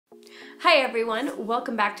Hi everyone,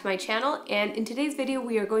 welcome back to my channel, and in today's video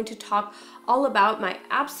we are going to talk all about my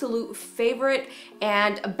absolute favorite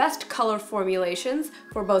and best color formulations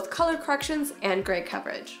for both color corrections and gray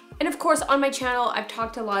coverage. And of course on my channel I've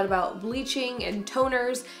talked a lot about bleaching and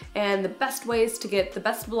toners and the best ways to get the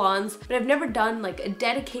best blondes, but I've never done like a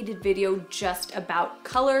dedicated video just about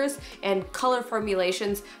colors and color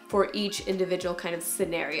formulations for each individual kind of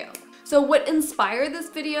scenario. So what inspired this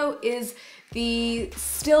video is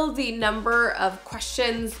still the number of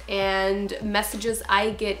questions and messages I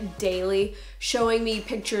get daily showing me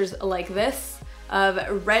pictures like this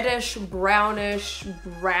of reddish, brownish,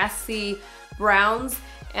 brassy browns,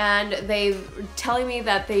 and they're telling me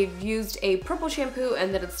that they've used a purple shampoo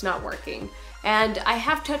and that it's not working. And I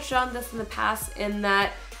have touched on this in the past in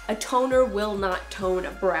that a toner will not tone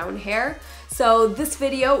brown hair. So this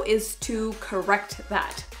video is to correct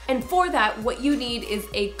that. And for that, what you need is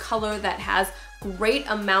a color that has great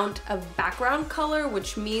amount of background color,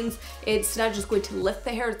 which means it's not just going to lift the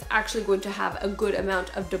hair, it's actually going to have a good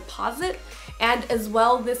amount of deposit. And as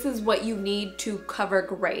well, this is what you need to cover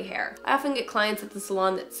gray hair. I often get clients at the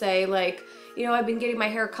salon that say like, you know, I've been getting my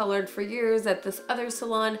hair colored for years at this other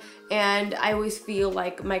salon and I always feel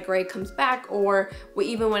like my gray comes back, or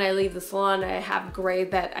even when I leave the salon I have gray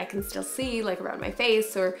that I can still see like around my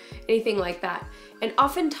face or anything like that. And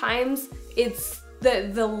oftentimes it's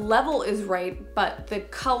the level is right, but the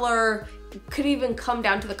color could even come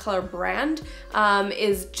down to the color brand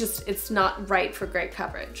it's not right for gray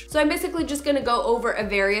coverage. So I'm basically just gonna go over a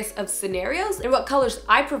various of scenarios and what colors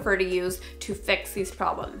I prefer to use to fix these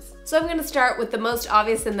problems. So I'm gonna start with the most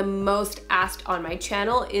obvious and the most asked on my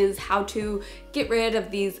channel is how to get rid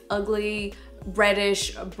of these ugly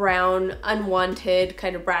reddish, brown, unwanted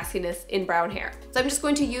kind of brassiness in brown hair. So I'm just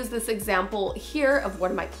going to use this example here of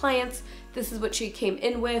one of my clients. This is what she came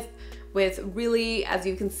in with really, as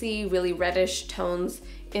you can see, really reddish tones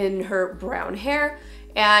in her brown hair.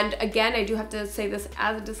 And again, I do have to say this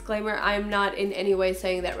as a disclaimer, I'm not in any way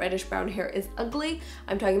saying that reddish brown hair is ugly.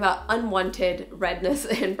 I'm talking about unwanted redness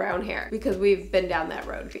in brown hair because we've been down that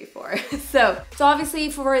road before. So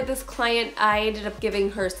obviously for this client, I ended up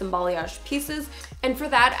giving her some balayage pieces. And for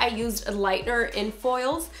that, I used a lightener in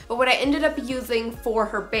foils. But what I ended up using for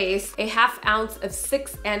her base, a 1/2 ounce of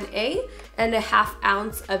 6NA and a 1/2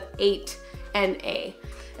 ounce of 8NA.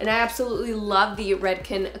 And I absolutely love the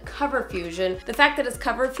Redken Cover Fusion. The fact that it's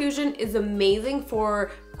Cover Fusion is amazing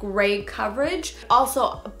for gray coverage.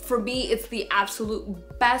 Also, for me, it's the absolute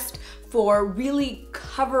best for really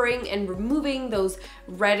covering and removing those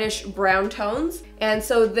reddish brown tones. And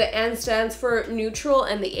so the N stands for neutral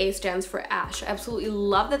and the A stands for ash. I absolutely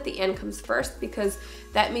love that the N comes first because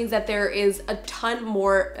that means that there is a ton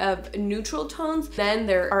more of neutral tones than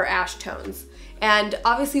there are ash tones. And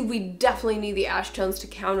obviously we definitely need the ash tones to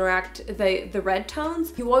counteract the red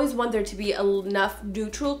tones. You always want there to be enough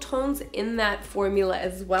neutral tones in that formula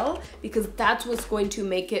as well, because that's what's going to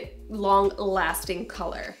make it long-lasting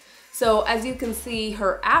color. So as you can see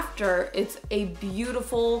her after, it's a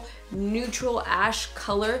beautiful neutral ash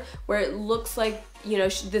color where it looks like, you know,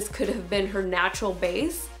 this could have been her natural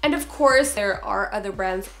base. And of course, there are other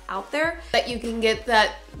brands out there that you can get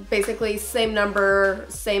that basically same number,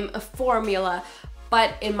 same formula.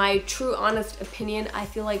 But in my true honest opinion, I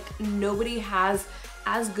feel like nobody has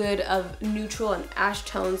as good of neutral and ash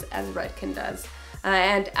tones as Redken does.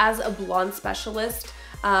 And as a blonde specialist,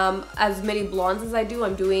 as many blondes as I do,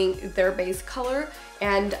 I'm doing their base color,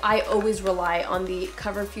 and I always rely on the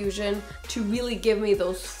Cover Fusion to really give me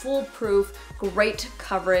those foolproof, great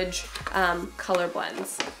coverage color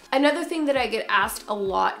blends. Another thing that I get asked a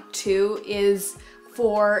lot too is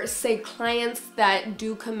for, say, clients that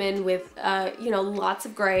do come in with, you know, lots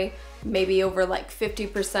of gray, maybe over like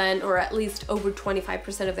 50% or at least over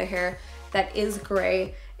 25% of their hair that is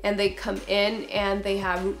gray, and they come in and they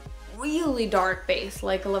have really dark base,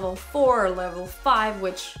 like a level 4 or level 5,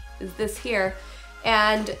 which is this here,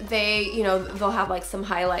 and they, you know, they'll have like some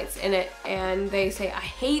highlights in it, and they say, I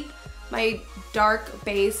hate my dark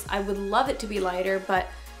base, I would love it to be lighter, but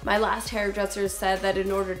my last hairdresser said that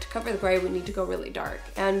in order to cover the gray, we need to go really dark.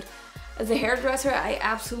 And as a hairdresser, I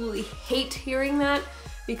absolutely hate hearing that,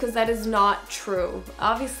 because that is not true.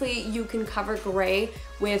 Obviously, you can cover gray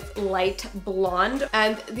with light blonde,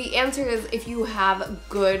 and the answer is if you have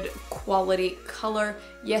good quality color,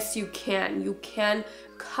 yes you can. You can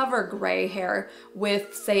cover gray hair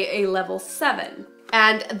with, say, a level 7.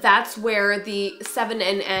 And that's where the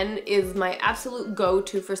 7NN is my absolute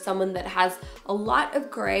go-to for someone that has a lot of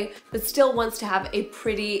gray but still wants to have a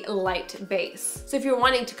pretty light base. So if you're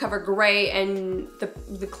wanting to cover gray and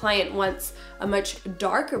the client wants a much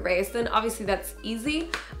darker base, then obviously that's easy.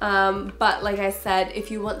 But like I said, if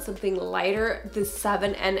you want something lighter, the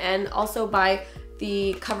 7NN, also by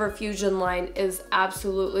the Cover Fusion line, is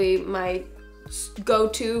absolutely my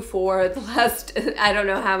go-to for the last I don't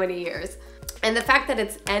know how many years. And the fact that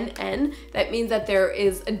it's NN, that means that there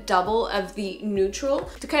is a double of the neutral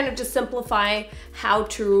to kind of just simplify how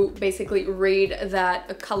to basically read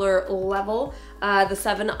that color level. The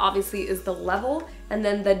 7 obviously is the level, and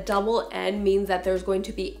then the double N means that there's going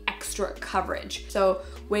to be extra coverage. So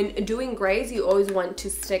when doing grays, you always want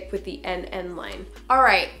to stick with the NN line. All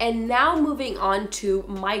right, and now moving on to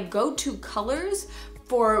my go-to colors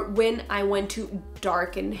for when I want to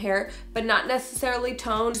darken hair, but not necessarily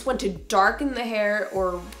tone. Just want to darken the hair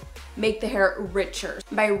or make the hair richer.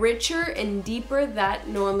 By richer and deeper, that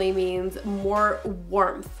normally means more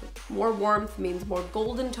warmth. More warmth means more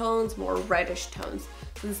golden tones, more reddish tones.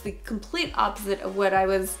 So this is the complete opposite of what I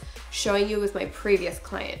was showing you with my previous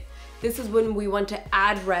client. This is when we want to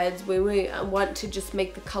add reds, when we want to just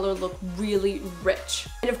make the color look really rich.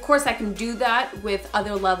 And of course I can do that with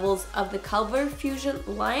other levels of the Cover Fusion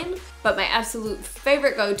line, but my absolute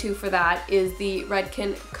favorite go-to for that is the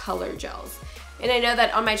Redken color gels. And I know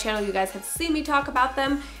that on my channel you guys have seen me talk about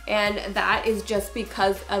them, and that is just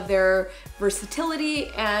because of their versatility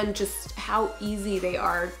and just how easy they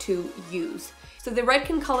are to use. So the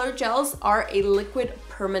Redken color gels are a liquid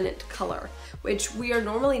permanent color, which we are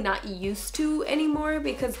normally not used to anymore,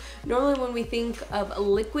 because normally when we think of a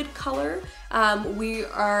liquid color, we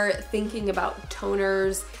are thinking about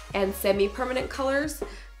toners and semi-permanent colors,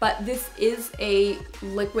 but this is a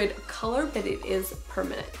liquid color, but it is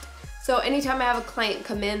permanent. So anytime I have a client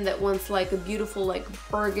come in that wants like a beautiful like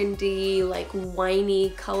burgundy, like winey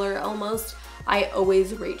color almost, I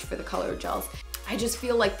always reach for the color gels. I just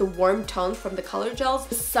feel like the warm tones from the color gels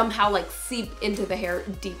somehow like seep into the hair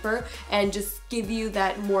deeper and just give you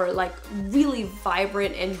that more like really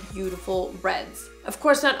vibrant and beautiful reds. Of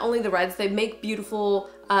course, not only the reds, they make beautiful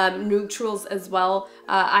neutrals as well.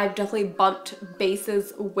 I've definitely bumped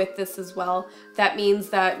bases with this as well. That means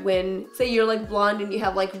that when, say you're like blonde and you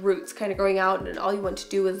have like roots kind of growing out and all you want to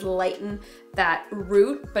do is lighten that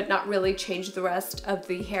root but not really change the rest of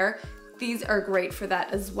the hair, these are great for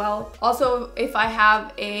that as well. Also, if I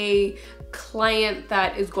have a client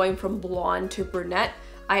that is going from blonde to brunette,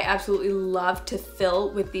 I absolutely love to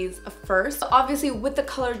fill with these first. Obviously with the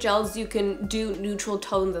color gels, you can do neutral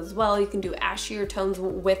tones as well. You can do ashier tones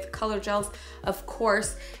with color gels, of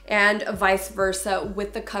course, and vice versa.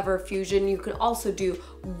 With the Cover Fusion, you can also do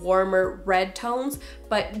warmer red tones,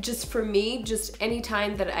 but just for me, just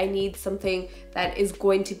anytime that I need something that is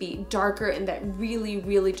going to be darker and that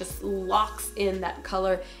really just locks in that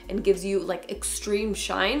color and gives you like extreme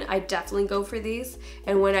shine, I definitely go for these.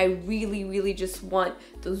 And when I really just want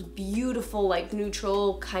those beautiful like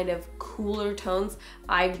neutral kind of cooler tones,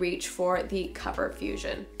 I reach for the Cover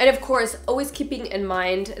Fusion. And of course, always keeping in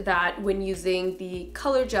mind that when using the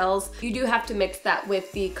color gels, you do have to mix that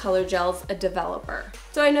with the color gels developer.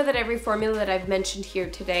 So I know that every formula that I've mentioned here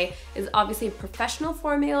today is obviously a professional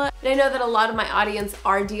formula, and I know that a lot of my audience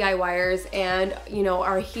are DIYers and, you know,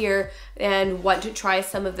 are here and want to try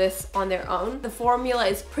some of this on their own. The formula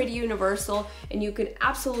is pretty universal and you can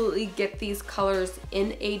absolutely get these colors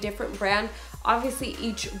in a different brand. Obviously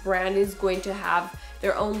each brand is going to have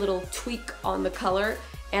their own little tweak on the color,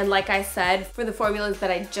 and like I said, for the formulas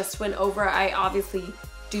that I just went over, I obviously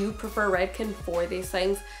do prefer Redken for these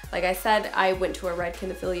things. Like I said, I went to a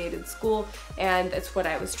Redken affiliated school and it's what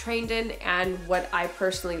I was trained in and what I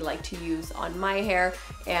personally like to use on my hair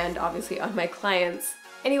and obviously on my clients.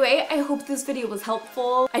 Anyway, I hope this video was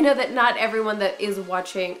helpful. I know that not everyone that is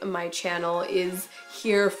watching my channel is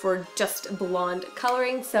here for just blonde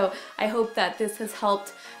coloring, so I hope that this has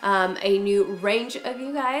helped a new range of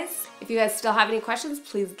you guys. If you guys still have any questions,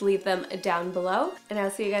 please leave them down below, and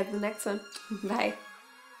I'll see you guys in the next one. Bye.